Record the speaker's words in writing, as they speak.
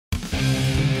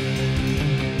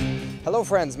Hello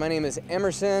friends, my name is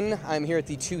Emerson. I'm here at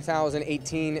the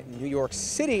 2018 New York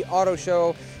City Auto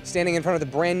Show, standing in front of the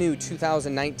brand new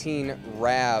 2019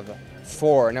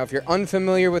 RAV4. Now if you're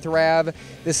unfamiliar with RAV,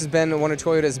 this has been one of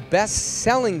Toyota's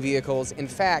best-selling vehicles. In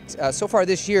fact, so far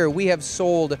this year we have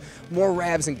sold more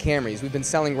RAVs than Camrys. We've been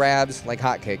selling RAVs like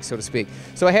hotcakes, so to speak.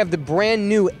 So I have the brand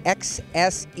new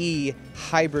XSE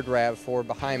hybrid RAV4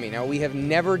 behind me. Now we've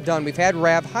had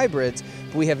RAV hybrids,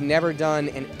 but we have never done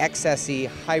an XSE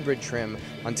hybrid trim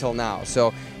until now.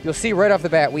 So you'll see right off the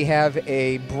bat we have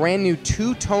a brand new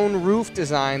two-tone roof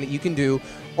design that you can do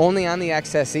only on the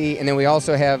XSE, and then we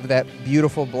also have that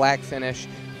beautiful black finish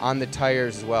on the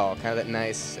tires as well, kind of that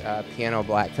nice piano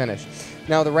black finish.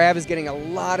 Now the RAV is getting a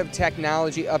lot of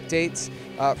technology updates.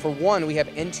 For one, we have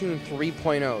Entune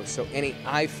 3.0, so any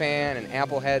iFan and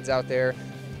Apple heads out there,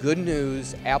 good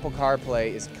news, Apple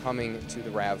CarPlay is coming to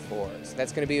the RAV4. So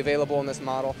that's going to be available in this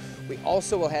model. We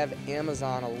also will have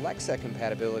Amazon Alexa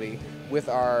compatibility with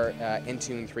our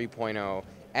Entune 3.0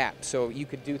 app. So you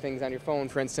could do things on your phone,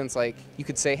 for instance, like you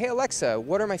could say, hey Alexa,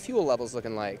 what are my fuel levels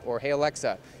looking like? Or hey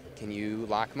Alexa, can you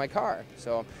lock my car?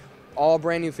 So all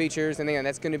brand new features, and again,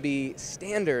 that's going to be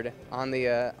standard on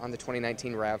the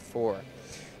 2019 RAV4.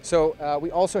 So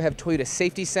we also have Toyota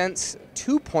Safety Sense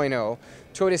 2.0.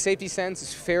 Toyota Safety Sense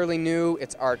is fairly new.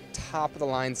 It's our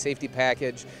top-of-the-line safety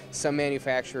package. Some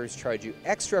manufacturers charge you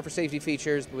extra for safety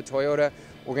features, but with Toyota,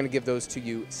 we're going to give those to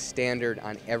you standard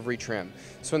on every trim.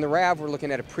 So in the RAV, we're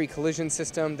looking at a pre-collision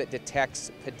system that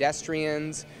detects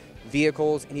pedestrians,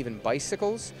 vehicles, and even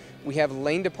bicycles. We have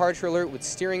lane departure alert with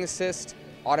steering assist,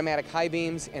 automatic high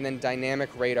beams, and then dynamic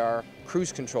radar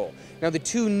cruise control. Now the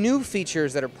two new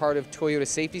features that are part of Toyota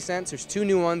Safety Sense, there's two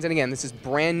new ones, and again, this is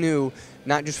brand new,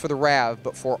 not just for the RAV,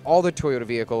 but for all the Toyota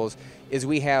vehicles, is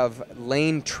we have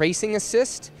lane tracing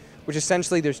assist, which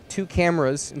essentially there's two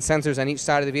cameras and sensors on each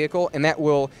side of the vehicle, and that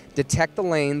will detect the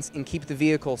lanes and keep the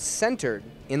vehicle centered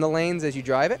in the lanes as you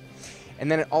drive it. And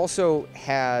then it also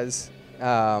has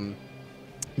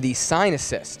the sign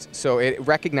assist, so it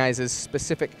recognizes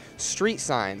specific street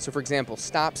signs. So for example,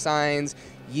 stop signs,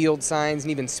 yield signs,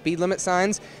 and even speed limit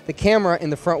signs. The camera in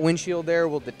the front windshield there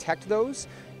will detect those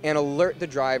and alert the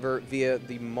driver via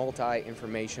the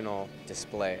multi-informational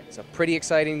display. So pretty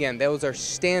exciting. Again, those are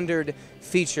standard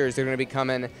features that are going to be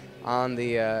coming on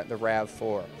the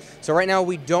RAV4. So right now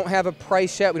we don't have a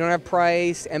price yet. We don't have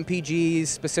price, MPGs,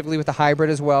 specifically with the hybrid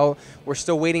as well. We're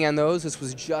still waiting on those. This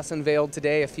was just unveiled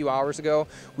today, a few hours ago.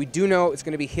 We do know it's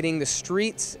going to be hitting the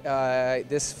streets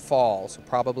this fall, so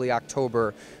probably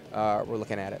October. We're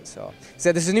looking at it. So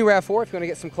this is a new RAV4. If you want to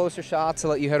get some closer shots,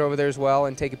 I'll let you head over there as well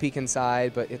and take a peek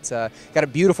inside. But it's got a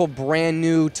beautiful brand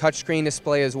new touchscreen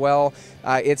display as well.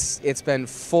 It's been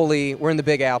fully, we're in the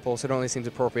Big Apple, so it only seems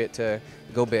appropriate to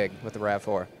go big with the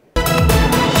RAV4.